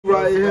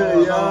right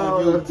here,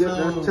 y'all. Let's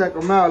check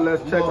them out.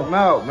 Let's check them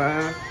out,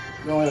 man.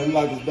 Go ahead and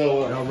lock this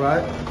door up. All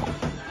right.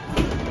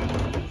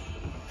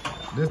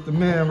 This the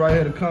man right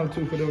here to come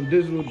to for them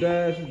digital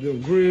dashes,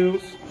 them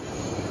grills,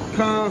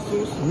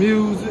 consoles,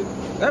 music,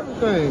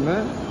 everything,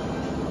 man.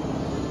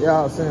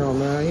 Y'all see him,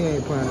 man. He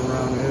ain't playing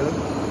around here.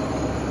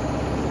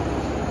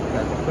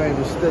 Got the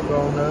famous stick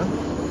on there.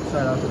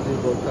 Shout out to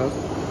Debo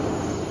Custom.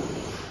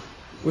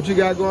 What you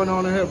got going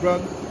on in here,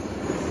 brother?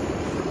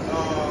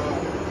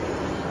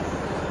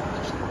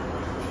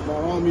 My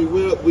homie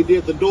Will, we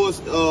did the doors,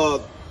 the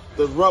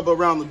rubber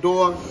around the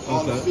door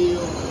on the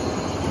field.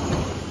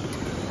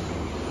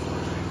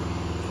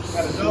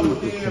 Got a double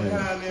thin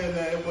pine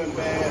there, it went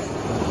bad. So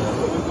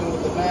we're doing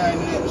with the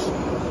 9-inch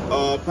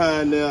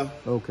pine there,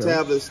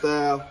 tablet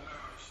style.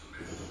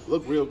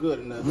 Look real good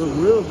in that. Look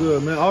real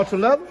good, man. Ultra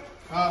leather?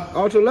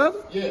 Ultra leather?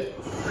 Yeah.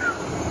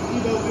 You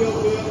know,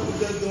 we're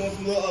just doing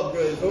some little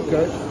upgrades.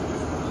 Okay.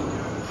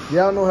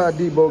 Y'all know how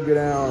Debo get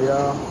down,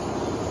 y'all.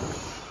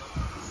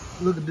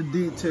 Look at the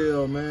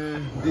detail,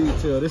 man.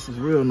 Detail. This is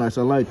real nice.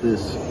 I like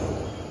this.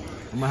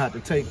 I'm gonna have to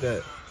take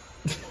that.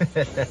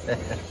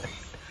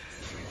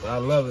 I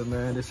love it,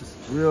 man. This is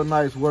real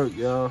nice work,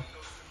 y'all.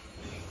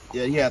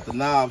 Yeah, you have the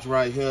knobs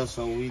right here,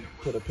 so we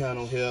put a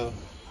panel here,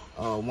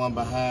 one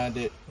behind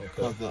it,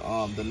 because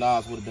the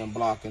knobs would have been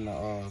blocking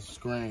the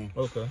screen.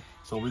 Okay.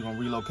 So we're gonna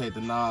relocate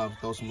the knobs,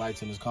 throw some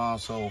lights in his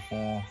console for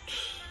him.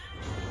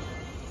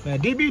 Man,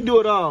 DB do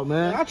it all,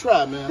 man. I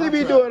try, man.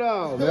 DB do it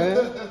all,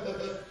 man.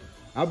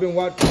 I've been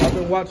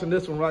watching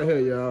this one right here,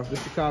 y'all. This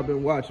is the car I've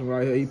been watching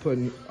right here. He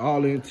putting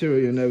all the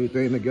interior and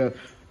everything together.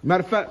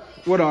 Matter of fact,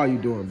 what are you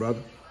doing,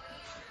 brother?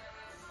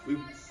 We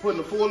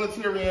putting the full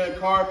interior in,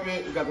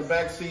 carpet. We got the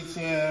back seats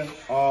in.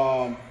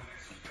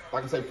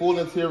 Like I say, full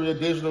interior,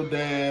 digital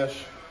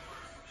dash,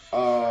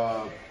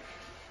 third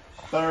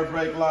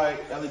brake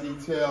light,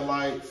 LED tail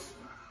lights,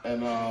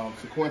 and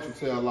sequential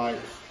tail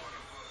lights,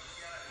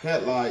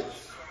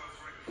 headlights.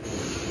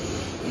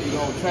 And you're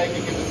gonna take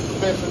it, get the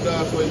suspension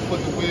done, so you put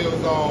the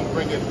wheels on,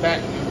 bring it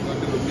back, and we're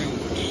gonna do the music.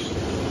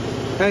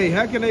 Hey,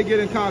 how can they get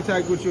in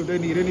contact with you if they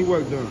need any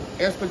work done?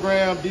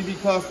 Instagram, DB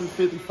Custom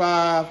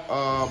 55.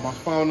 My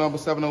phone number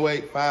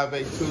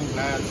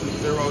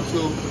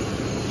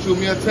 708-582-9202. Shoot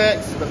me a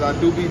text, because I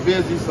do be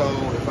busy, so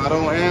if I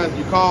don't answer,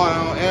 you call, I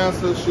don't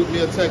answer, shoot me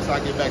a text,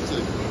 I'll get back to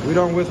you. We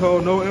don't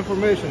withhold no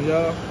information,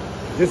 y'all.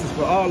 This is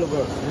for all of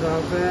us, you know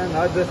what I'm saying?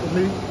 Not just for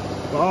me,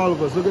 for all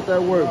of us. Look at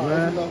that work, man.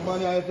 There's enough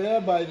money out for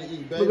everybody to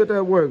eat, baby. Look at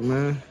that work,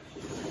 man.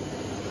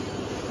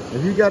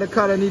 If you got a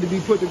car that need to be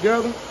put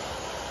together,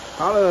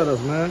 holler at us,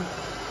 man.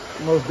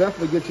 Most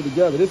definitely get you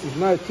together. This is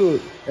nice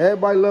too.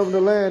 Everybody loving the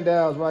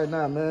Landaus right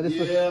now, man. This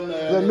is a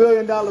 $1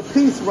 million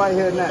piece right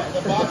here now.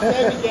 The box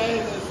heavy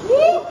game is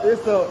woo!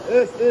 It's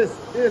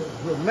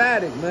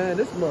dramatic, man.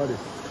 This mud is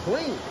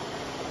clean.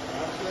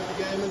 Box heavy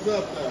game is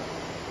up there.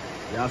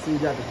 Y'all see you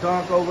got the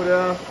dunk over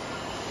there.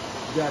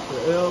 You got the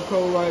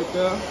Elco right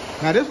there.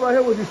 Now this right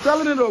here, was you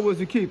selling it or was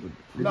you keeping?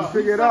 Did you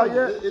figure it out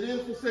yet? It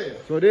is for sale.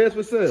 So it is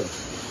for sale.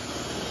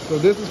 So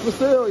this is for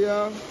sale,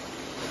 y'all.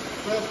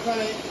 Fresh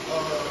paint,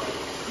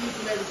 seats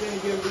and everything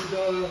getting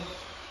redone.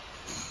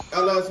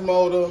 LS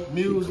motor,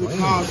 music,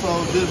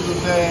 console, digital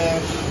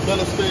dash,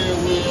 leather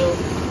steering wheel.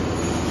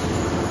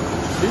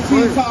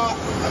 T-top, I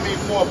mean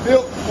for a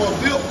built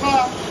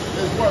car,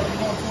 it's worth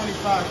more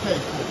than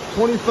 25K.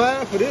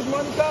 25 for this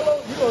money,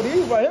 Carlos? You know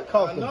these right here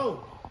cost I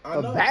know.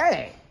 a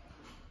bag.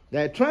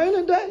 That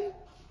training day,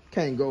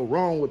 can't go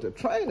wrong with the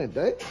training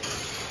day.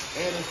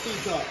 And it's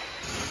T-top.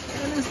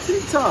 And it's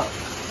T-top.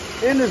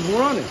 And it's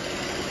running.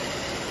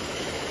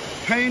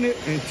 Painted,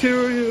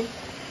 interior,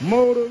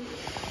 motor.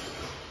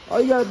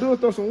 All you gotta do is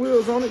throw some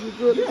wheels on it, you're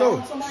good to go.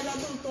 All somebody gotta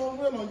do is throw a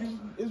wheel on you,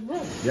 it's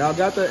real. Y'all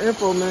got that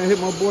info, man. Hit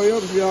my boy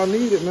up if y'all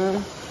need it,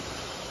 man.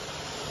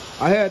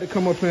 I had to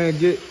come up here and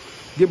get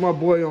my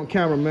boy on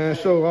camera, man.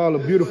 Show all the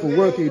beautiful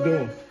work he's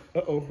doing.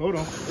 Uh-oh, hold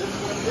on.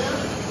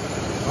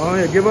 Oh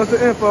yeah, give us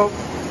the info.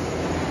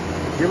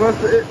 Give us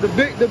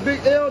the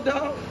big L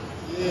dog.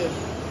 Yeah.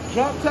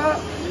 Drop top.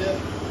 Yeah.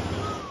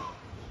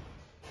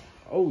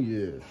 Oh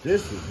yeah,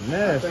 this is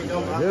nasty. I think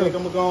I'm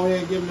gonna go ahead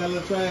and give him that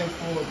little change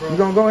for it, bro. You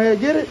gonna go ahead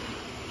and get it?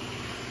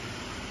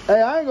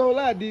 Hey, I ain't gonna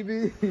lie,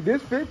 DB.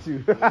 This fits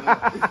you.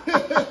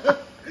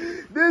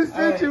 This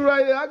fits you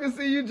right here. I can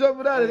see you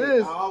jumping out of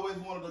this. I always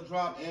wanted to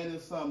drop in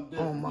something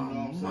different. Oh my you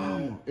know what I'm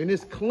saying? And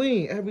it's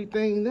clean,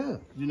 everything there.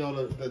 You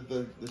know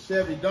the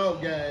Chevy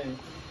Dunk game.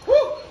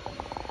 Woo!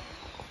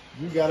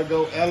 You gotta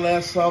go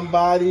LS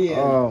somebody. And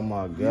oh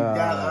my God. You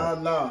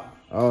got nah.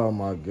 Oh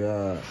my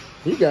God.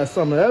 He got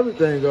some of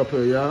everything up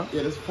here, y'all.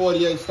 Yeah, this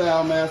 48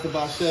 style master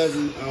by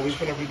Chevy. We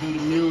finna redo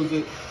the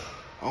music.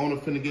 I wanna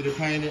finna get it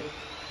painted.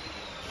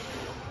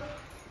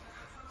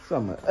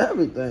 Some of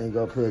everything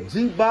up here.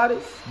 Jeep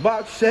bodies,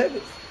 box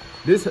Chevys.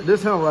 This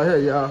him right here,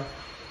 y'all.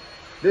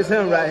 This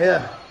him right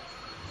here.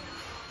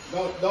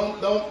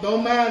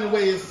 Don't mind the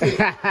way it's sit.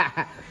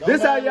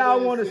 This how y'all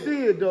want to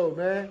see it though,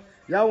 man.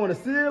 Y'all want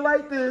to see it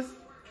like this,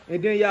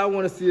 and then y'all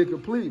want to see it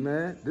complete,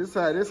 man. This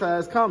how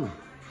it's coming.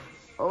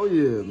 Oh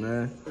yeah,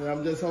 man. And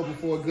I'm just hoping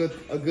for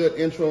a good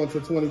intro into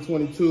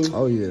 2022.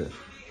 Oh yeah.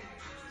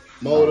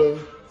 Motor,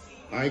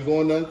 I ain't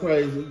going nothing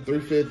crazy.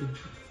 350.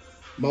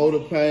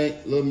 Motor,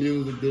 paint, little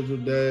music, digital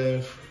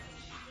dash,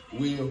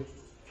 wheel.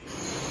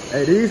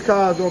 Hey, these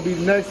cars gonna be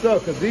next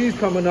up because these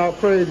coming out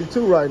crazy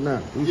too right now.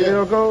 You see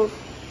how it goes?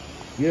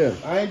 Yeah.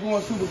 I ain't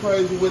going super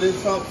crazy with it.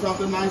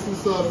 Something nice and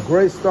subtle.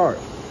 Great start.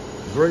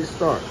 Great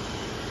start.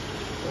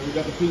 So we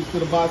got the piece to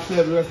the box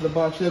Chevy, the rest of the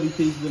box Chevy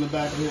pieces in the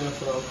back of here.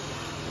 So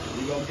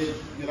we gonna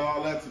get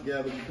all that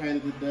together. We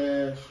painted the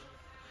dash.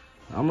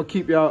 I'm gonna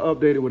keep y'all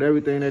updated with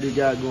everything that he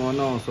got going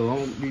on. So I'm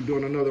gonna be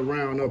doing another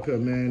round up here,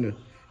 man, to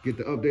get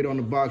the update on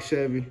the box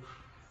Chevy,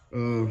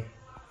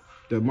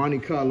 the Monte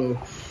Carlo,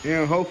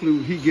 and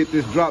hopefully he get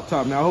this drop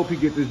top. Now I hope he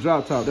get this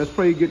drop top. Let's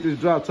pray he get this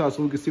drop top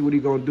so we can see what he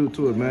gonna do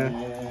to it, man.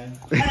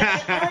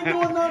 I ain't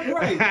doing nothing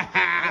crazy.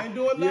 I ain't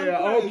doing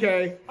nothing crazy.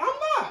 Okay. I'm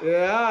not.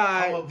 Yeah,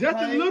 all right. Just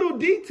the little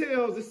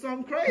details is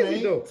something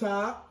crazy though.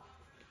 Top.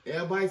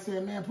 Everybody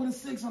saying, man, put a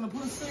 6 on it,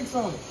 put a 6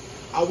 on it.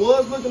 I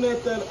was looking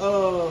at that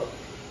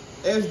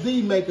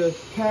SD maker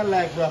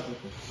Cadillac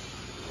replica.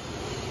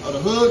 Of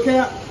the hood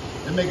cap,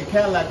 they make a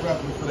Cadillac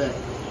replica for that.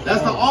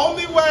 That's the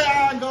only way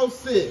I go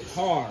 6.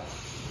 Hard.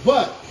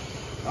 But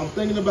I'm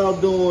thinking about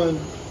doing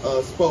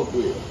a spoke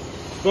wheel.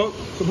 Spoke?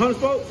 Some 100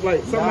 spokes?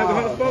 Like something like a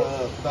 100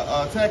 spokes?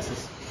 The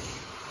Texas.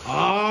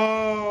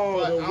 Oh,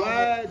 but the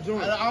wide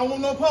joint. I don't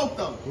want no poke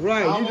though.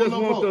 Right, you just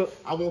want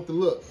I want the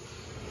look.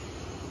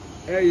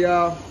 Hey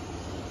y'all,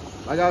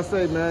 like I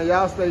say, man,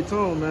 y'all stay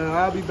tuned, man.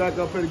 I'll be back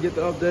up here to get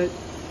the update.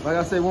 Like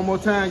I say, one more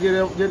time, get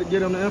them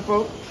the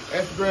info.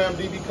 Instagram,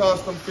 DB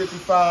Custom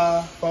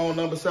 55, phone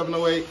number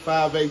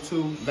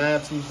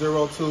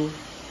 708-582-9202.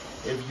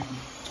 If you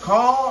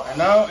call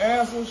and I don't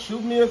answer,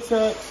 shoot me a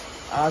text.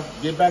 I'll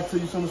get back to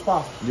you as soon as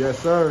possible. Yes,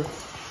 sir.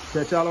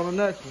 Catch y'all on the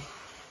next one.